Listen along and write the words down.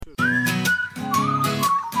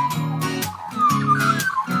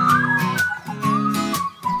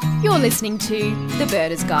listening to The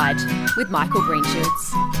Birder's Guide with Michael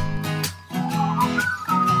Greenshields.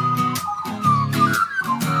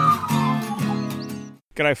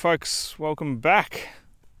 G'day folks, welcome back.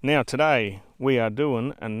 Now today we are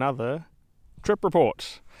doing another trip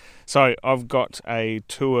report. So I've got a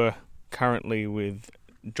tour currently with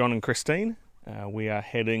John and Christine. We have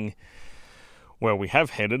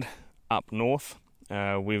headed up north.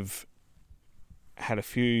 We've had a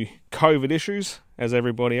few COVID issues, as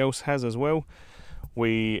everybody else has as well.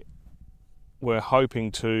 We were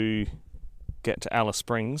hoping to get to Alice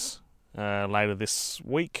Springs later this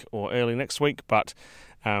week or early next week, but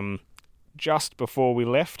just before we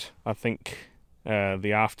left, I think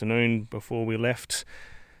the afternoon before we left,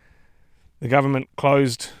 the government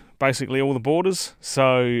closed basically all the borders.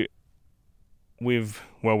 So we've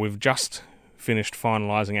just finished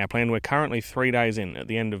finalising our plan. We're currently 3 days in, at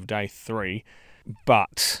the end of day 3,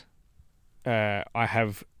 but I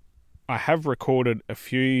have recorded a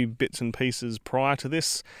few bits and pieces prior to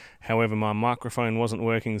this. However, my microphone wasn't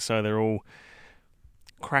working, so they're all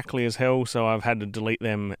crackly as hell, so I've had to delete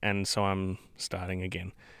them, and so I'm starting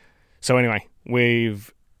again. So anyway,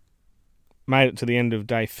 we've made it to the end of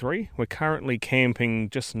day 3. We're currently camping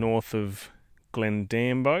just north of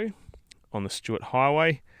Glendambo on the Stuart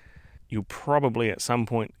Highway. You'll probably at some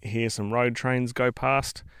point hear some road trains go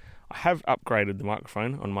past. I have upgraded the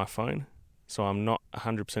microphone on my phone, so I'm not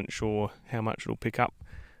 100% sure how much it'll pick up,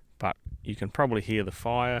 but you can probably hear the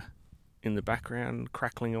fire in the background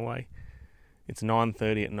crackling away. It's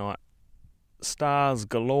 9:30 at night. Stars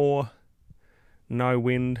galore, no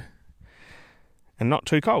wind, and not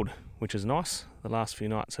too cold, which is nice. The last few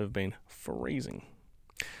nights have been freezing.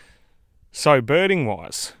 So birding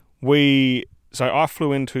wise, I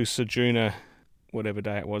flew into Ceduna, whatever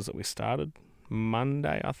day it was that we started,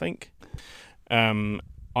 Monday I think.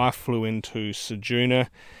 I flew into Ceduna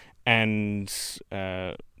and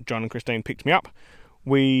John and Christine picked me up.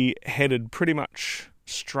 We headed pretty much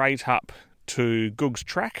straight up to Goog's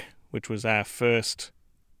track, which was our first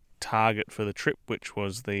target for the trip, which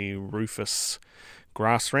was the rufous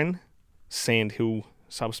Grasswren, sandhill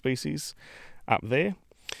subspecies up there.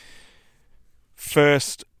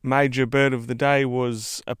 First major bird of the day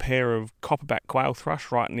was a pair of copperback quail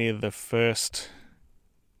thrush right near the first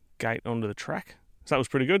gate onto the track. So that was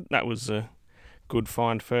pretty good. That was a good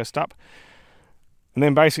find first up. And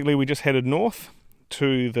then basically we just headed north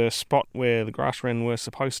to the spot where the grasswren were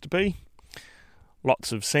supposed to be.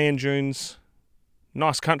 Lots of sand dunes,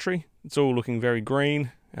 nice country. It's all looking very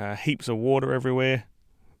green, heaps of water everywhere,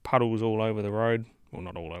 puddles all over the road. Well,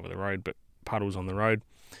 not all over the road, but puddles on the road.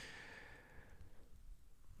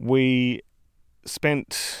 We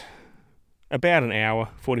spent about an hour,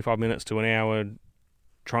 45 minutes to an hour,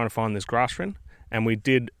 trying to find this grasswren, and we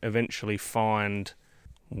did eventually find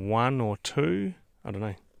one or two. I don't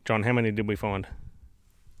know. John, how many did we find?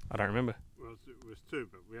 I don't remember. Well, it was 2,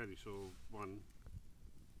 but we only saw 1.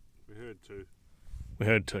 We heard 2. We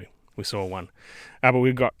heard 2. We saw 1. But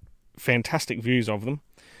we've got fantastic views of them,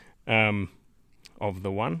 of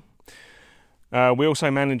the one. We also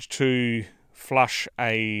managed to flush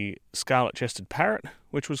a scarlet-chested parrot,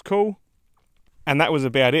 which was cool. And that was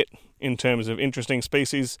about it in terms of interesting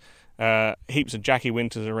species. Heaps of Jackie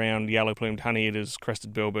Winters around, yellow-plumed honeyeaters,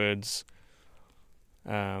 crested bellbirds.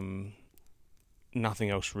 Nothing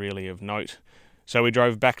else really of note. So we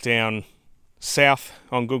drove back down south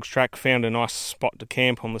on Goog's track, found a nice spot to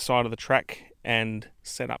camp on the side of the track and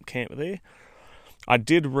set up camp there. I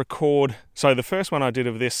did record, so the first one I did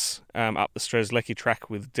of this up the Strzelecki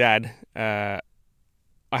track with Dad, I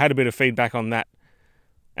had a bit of feedback on that,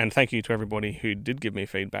 and thank you to everybody who did give me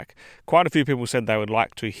feedback. Quite a few people said they would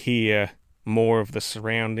like to hear more of the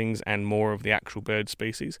surroundings and more of the actual bird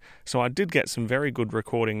species. So I did get some very good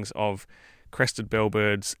recordings of crested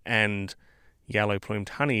bellbirds and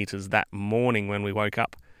yellow-plumed honeyeaters that morning when we woke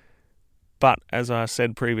up. But as I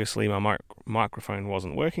said previously, my microphone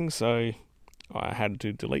wasn't working, so I had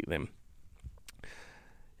to delete them.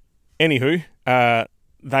 Anywho,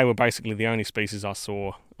 they were basically the only species I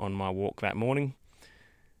saw on my walk that morning,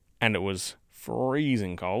 and it was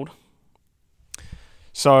freezing cold.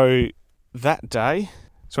 So that day,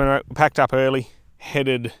 anyway, we packed up early,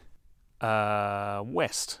 headed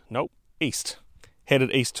east.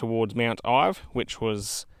 Headed east towards Mount Ive, which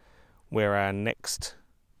was where our next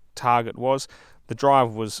target was. The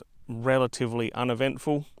drive was relatively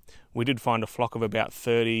uneventful. We did find a flock of about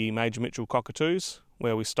 30 Major Mitchell cockatoos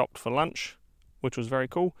where we stopped for lunch, which was very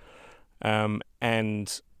cool.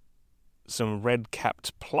 And some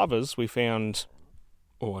red-capped plovers. We found,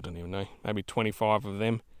 I don't even know, maybe 25 of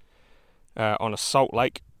them on a salt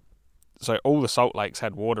lake. So all the salt lakes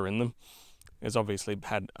had water in them. It's obviously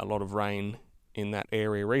had a lot of rain in that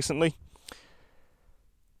area recently.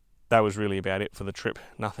 That was really about it for the trip.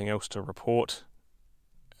 Nothing else to report.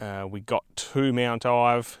 We got to Mount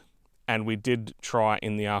Ive, and we did try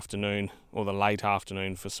in the afternoon, or the late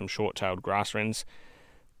afternoon, for some short-tailed grasswrens,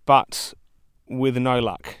 but with no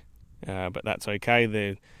luck. But that's okay.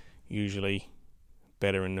 They're usually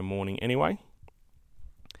better in the morning anyway.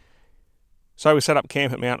 So we set up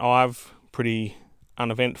camp at Mount Ive, pretty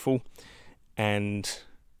uneventful, and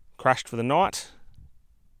crashed for the night.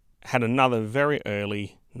 Had another very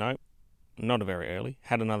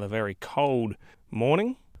cold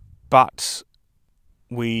morning, but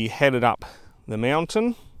we headed up the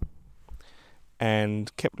mountain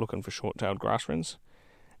and kept looking for short-tailed grasswrens.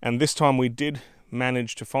 And this time we did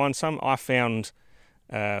manage to find some. I found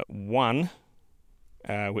one,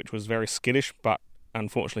 which was very skittish, but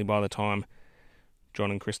unfortunately by the time John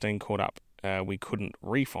and Christine caught up, we couldn't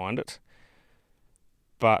re-find it.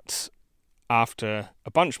 But after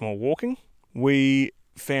a bunch more walking, we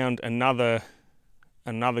found another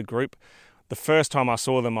group. The first time I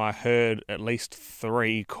saw them, I heard at least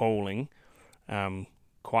 3 calling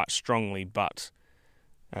quite strongly, but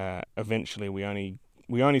eventually we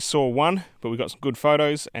only saw one, but we got some good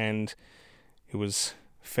photos, and it was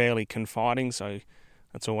fairly confiding, so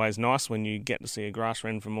that's always nice when you get to see a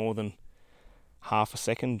grasswren for more than half a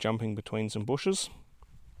second jumping between some bushes.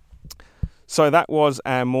 So that was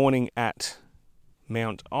our morning at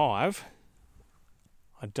Mount Ive.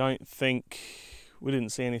 I don't think we didn't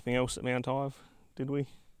see anything else at Mount Ive, did we?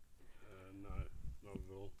 No, not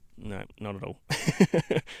at all. No, not at all.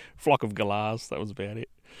 Flock of galahs, that was about it.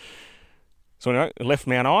 So anyway, we left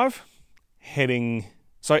Mount Ive, heading.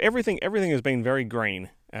 So everything has been very green.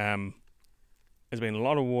 There's been a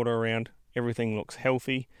lot of water around. Everything looks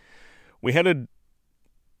healthy. We headed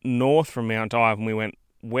north from Mount Ive and we went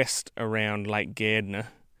west around Lake Gairdner,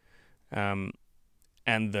 and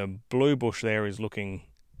the blue bush there is looking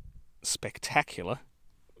spectacular,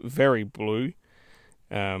 very blue.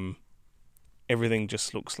 Everything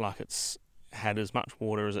just looks like it's had as much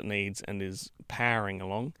water as it needs and is powering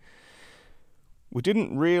along. We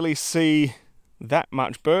didn't really see that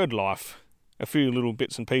much bird life. A few little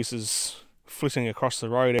bits and pieces flitting across the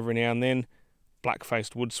road every now and then,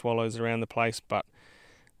 black-faced wood swallows around the place, but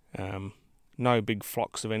no big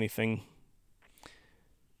flocks of anything.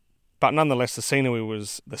 But nonetheless, the scenery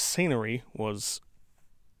was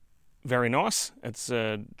very nice. It's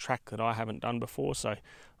a track that I haven't done before, so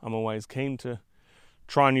I'm always keen to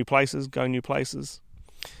try new places, go new places.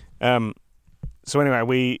 So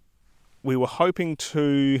anyway, we were hoping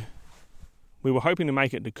to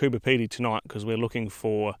make it to Coober tonight because we're looking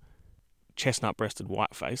for chestnut-breasted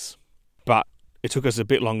whiteface, but it took us a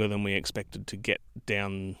bit longer than we expected to get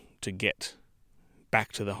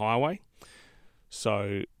back to the highway.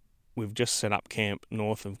 So we've just set up camp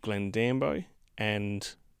north of Glendambo,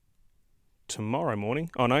 and tomorrow morning,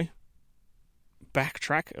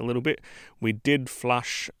 backtrack a little bit, we did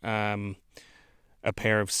flush a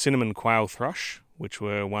pair of cinnamon quail thrush, which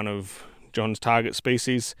were one of John's target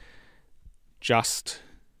species, just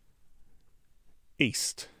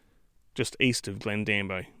east of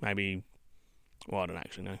Glendambo, maybe, I don't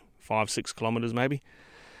actually know, 5-6 kilometres maybe,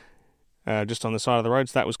 just on the side of the road.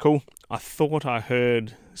 So that was cool. I thought I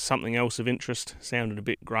heard something else of interest, sounded a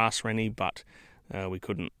bit grasswren-y, but we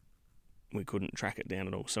couldn't track it down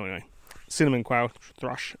at all. So anyway, cinnamon quail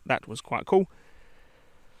thrush, that was quite cool.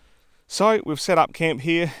 So we've set up camp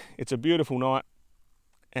here. It's a beautiful night,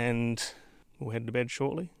 and we'll head to bed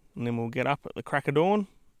shortly, and then we'll get up at the crack of dawn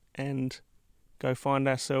and go find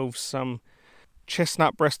ourselves some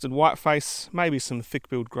chestnut-breasted whiteface, maybe some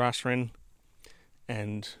thick-billed grasswren,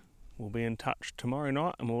 and we'll be in touch tomorrow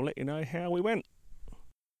night and we'll let you know how we went.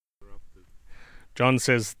 John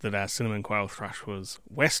says that our cinnamon quail thrush was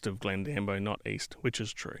west of Glendambo, not east, which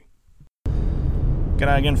is true.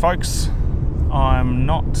 G'day again, folks. I'm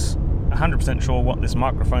not 100% sure what this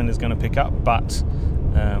microphone is going to pick up, but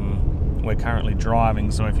we're currently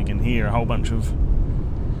driving, so if you can hear a whole bunch of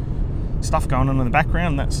stuff going on in the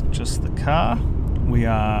background, that's just the car. We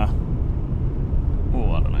are,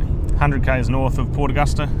 100 k's north of Port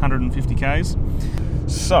Augusta, 150 k's.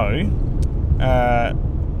 So,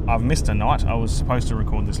 I've missed a night. I was supposed to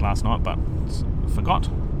record this last night, but forgot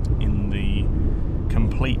in the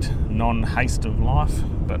complete non-haste of life,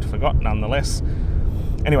 but forgot nonetheless.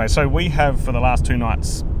 Anyway, so we have, for the last 2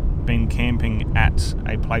 nights, been camping at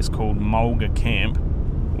a place called Mulga Camp,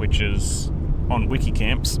 which is on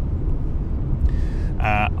Wikicamps.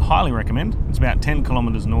 Highly recommend. It's about 10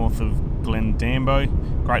 kilometres north of Glendambo.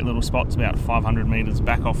 Great little spot. It's about 500 metres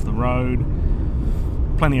back off the road.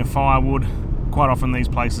 Plenty of firewood. Quite often these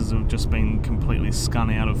places have just been completely scun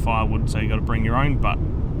out of firewood, so you've got to bring your own, but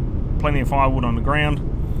plenty of firewood on the ground.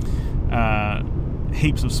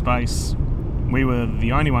 Heaps of space. We were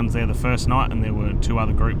the only ones there the first night, and there were 2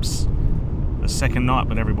 other groups the second night,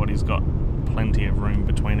 but everybody's got plenty of room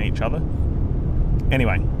between each other.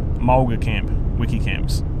 Anyway, Mulga Camp, Wiki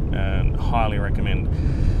Camps, highly recommend.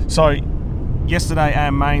 So, yesterday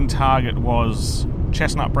our main target was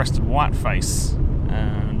Chestnut-breasted Whiteface.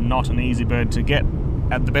 Not an easy bird to get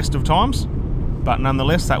at the best of times, but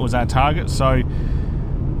nonetheless that was our target. So did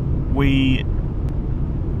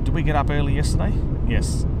we get up early yesterday?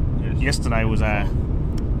 Yes. Yesterday was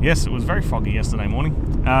it was very foggy yesterday morning.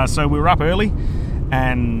 So we were up early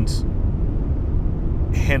and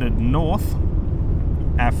headed north.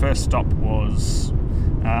 Our first stop was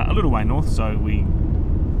a little way north, so we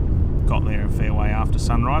got there a fair way after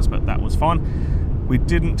sunrise, but that was fine. We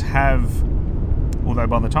didn't have, although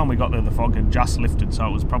by the time we got there the fog had just lifted, so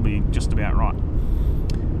it was probably just about right.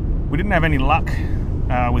 We didn't have any luck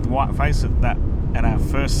with Whiteface at our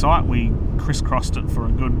first site. We crisscrossed it for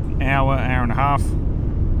a good hour and a half.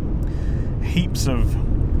 Heaps of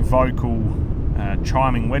vocal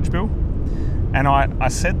chiming wedgebill, and I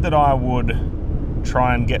said that I would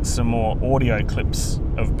try and get some more audio clips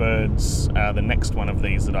of birds the next one of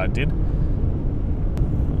these that I did.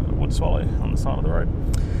 Wood swallow on the side of the road.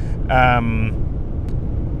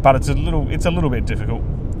 But it's a little bit difficult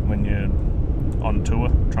when you're on tour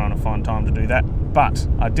trying to find time to do that. But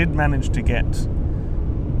I did manage to get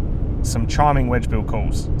some chiming wedgebill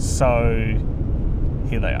calls, so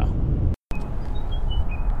here they are.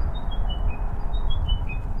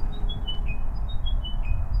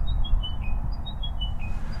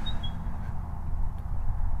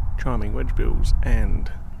 Chiming wedgebills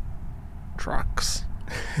and trucks.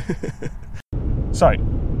 So,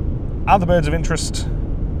 other birds of interest.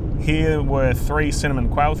 Here were 3 cinnamon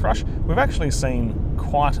quail thrush. We've actually seen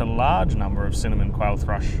quite a large number of cinnamon quail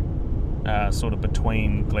thrush sort of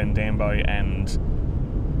between Glendambo and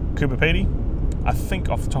Coopapedy. I think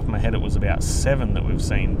off the top of my head it was about 7 that we've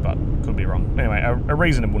seen, but could be wrong. Anyway, a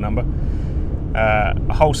reasonable number.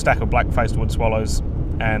 A whole stack of black-faced wood swallows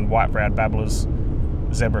and white-browed babblers,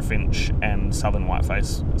 zebra finch and southern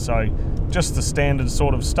whiteface. So just the standard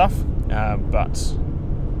sort of stuff, but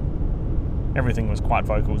everything was quite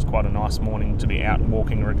vocal. It was quite a nice morning to be out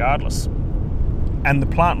walking regardless. And the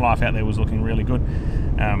plant life out there was looking really good.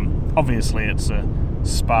 Obviously it's a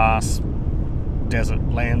sparse desert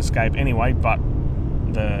landscape anyway, but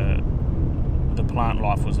the plant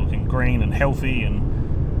life was looking green and healthy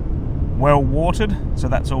and well watered, so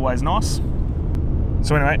that's always nice.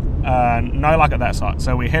 So anyway, no luck at that site.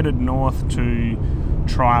 So we headed north to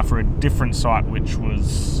try for a different site, which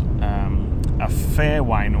was a fair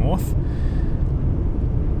way north.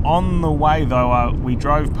 On the way though, we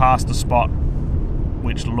drove past a spot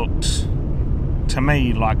which looked to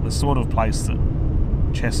me like the sort of place that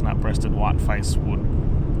chestnut-breasted whiteface would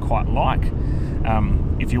quite like.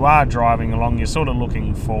 If you are driving along, you're sort of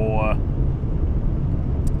looking for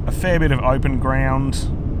a fair bit of open ground,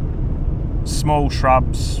 small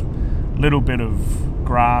shrubs, little bit of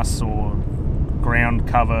grass or ground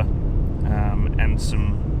cover, and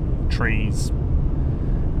some trees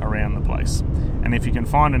around the place. And if you can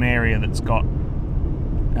find an area that's got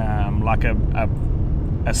like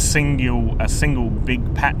a single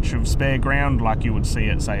big patch of spare ground, like you would see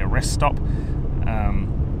at, say, a rest stop,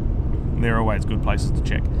 they're always good places to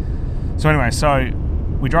check. So anyway, so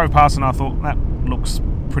we drove past and I thought that looks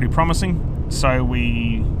pretty promising, so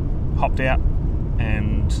we hopped out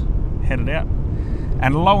and headed out,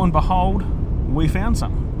 and lo and behold, we found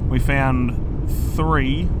some. We found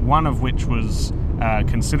 3, one of which was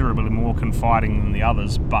considerably more confiding than the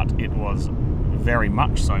others, but it was very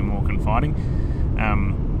much so more confiding,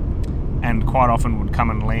 and quite often would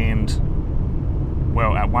come and land.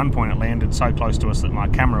 Well, at one point it landed so close to us that my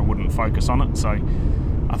camera wouldn't focus on it, so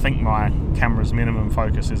I think my camera's minimum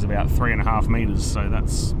focus is about 3.5 metres, so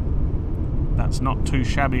that's not too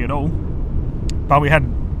shabby at all. But we had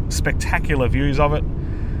spectacular views of it,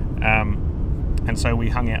 and so we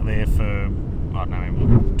hung out there for, I don't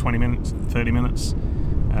know, 20 minutes, 30 minutes,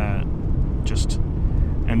 just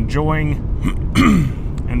enjoying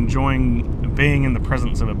being in the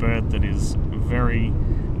presence of a bird that is very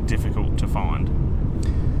difficult to find.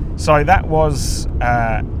 So that was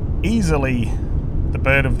easily the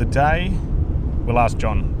bird of the day. We'll ask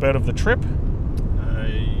John. Bird of the trip?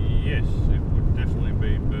 Yes, it would definitely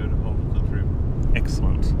be bird of the trip.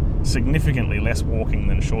 Excellent. significantly less walking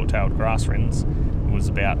than short-tailed grasswrens. It was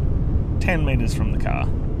about 10 metres from the car,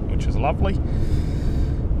 which is lovely.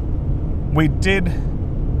 We did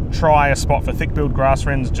try a spot for thick-billed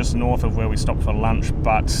grasswrens just north of where we stopped for lunch,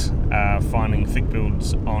 but finding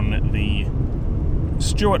thick-bills on the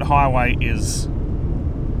Stuart highway is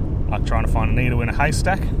like trying to find a needle in a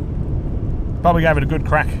haystack. But we gave it a good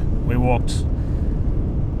crack. We walked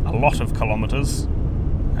a lot of kilometres,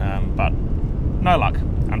 but no luck,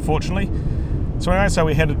 unfortunately. So anyway,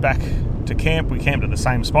 we headed back to camp. We camped at the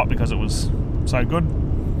same spot because it was so good.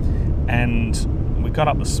 And we got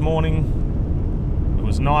up this morning. It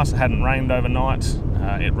was nice. It hadn't rained overnight.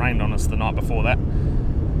 It rained on us the night before that.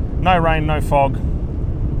 No rain, no fog,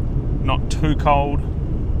 not too cold.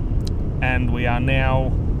 And we are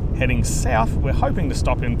now heading south. We're hoping to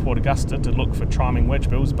stop in Port Augusta to look for chiming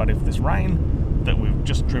wedgebills, but if this rain that we've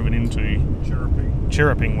just driven into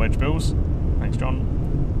chirruping wedgebills, thanks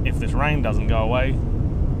John, if this rain doesn't go away,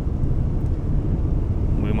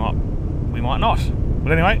 we might not.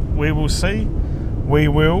 But anyway, we will see. We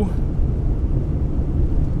will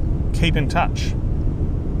keep in touch.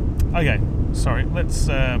 Okay, sorry, let's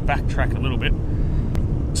backtrack a little bit.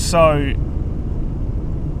 So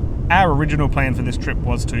our original plan for this trip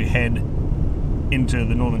was to head into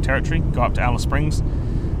the Northern Territory, go up to Alice Springs.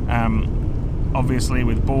 Obviously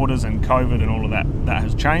with borders and COVID and all of that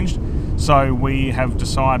has changed. So we have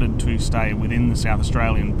decided to stay within the South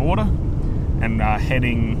Australian border and are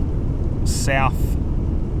heading south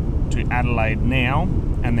to Adelaide now,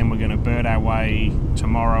 and then we're going to bird our way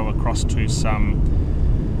tomorrow across to some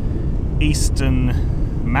eastern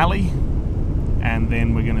mallee, and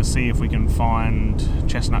then we're going to see if we can find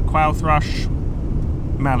chestnut quail thrush,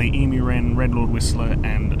 mallee emu wren, red lord whistler,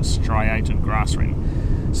 and striated grasswren.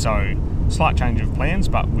 So slight change of plans,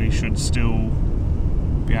 but we should still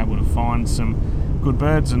be able to find some good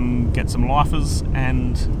birds and get some lifers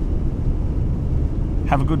and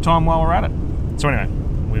have a good time while we're at it. So anyway,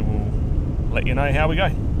 we will let you know how we go.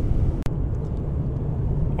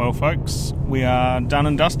 Well folks, we are done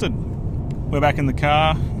and dusted. We're back in the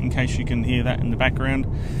car, in case you can hear that in the background.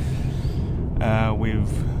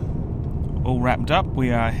 We've all wrapped up.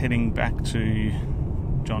 We are heading back to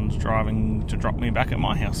John's driving to drop me back at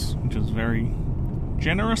my house, which is very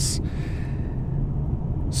generous.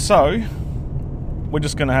 So, we're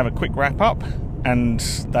just going to have a quick wrap up, and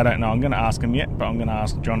they don't know I'm going to ask them yet, but I'm going to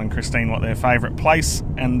ask John and Christine what their favourite place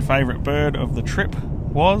and favourite bird of the trip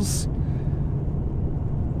was,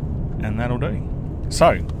 and that'll do.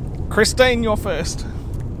 So, Christine, you're first.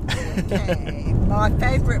 Okay, my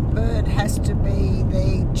favourite bird has to be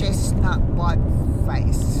the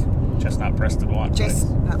Chestnut-whiteface. Chestnut-breasted whiteface.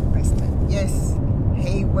 Chestnut-breasted, yes.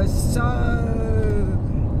 He was so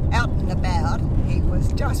out and about. He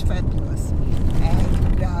was just fabulous.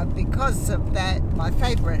 And because of that, my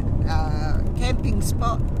favourite camping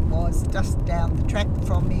spot was just down the track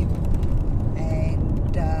from him.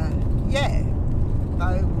 And yeah,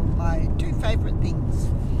 those were my two favourite things.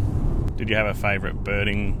 Did you have a favourite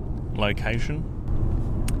birding location?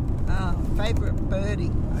 Favourite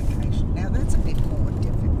birding location. Now that's a bit more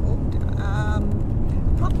difficult.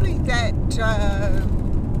 Probably that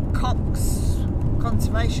Cox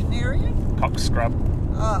Conservation Area. Cox Scrub.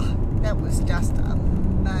 Oh, that was just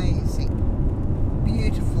amazing.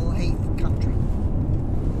 Beautiful heath country.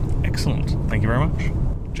 Excellent. Thank you very much.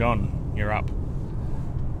 John, you're up.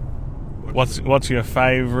 What's your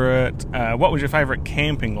favourite? What was your favourite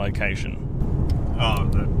camping location? Oh,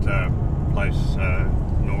 that place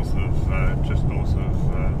just north of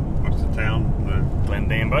what's the town?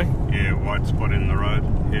 Glendambo. Yeah, white spot in the road.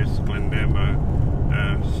 Yes, Glendambo.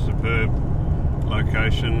 Superb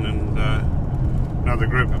location, and another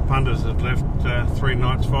group of punters had left 3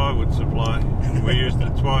 nights firewood supply, and we used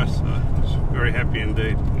it twice. So I was very happy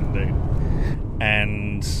indeed. Indeed.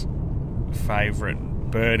 And favourite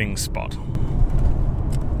birding spot?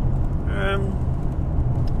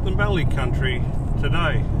 The Mallee country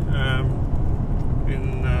today,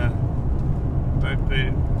 in the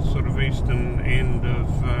sort of eastern end of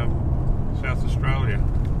South Australia.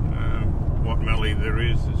 What mallee there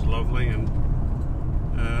is lovely, and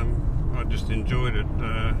I just enjoyed it.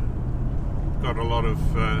 Got a lot of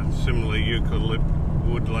similar eucalypt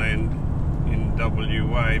woodland in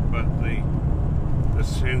WA, but the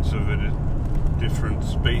sense of it is different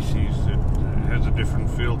species. It has a different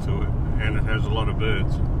feel to it, and it has a lot of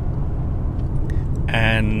birds.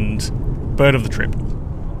 And bird of the trip?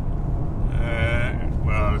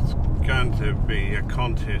 Well, it's going to be a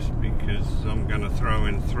contest, because I'm going to throw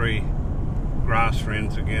in 3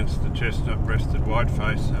 grasswrens against the chestnut-breasted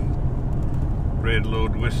whiteface, and red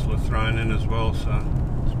lord whistler thrown in as well. So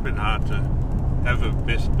it's bit hard to have a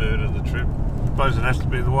best bird of the trip. I suppose it has to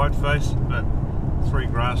be the Whiteface, but 3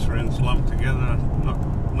 Grasswrens lumped together,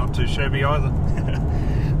 not too shabby either.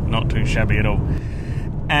 Not too shabby at all.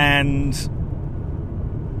 And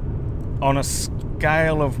on a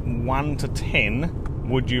scale of 1 to 10,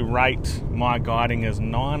 would you rate my guiding as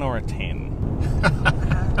 9 or a 10?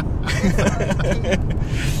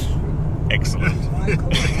 Excellent. Michael,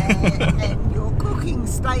 and your cooking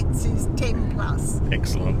states is 10 plus.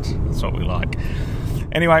 Excellent. That's what we like.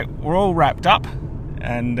 Anyway, we're all wrapped up,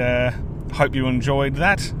 and hope you enjoyed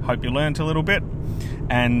that. Hope you learnt a little bit.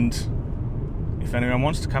 And if anyone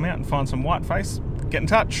wants to come out and find some Whiteface, get in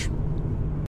touch.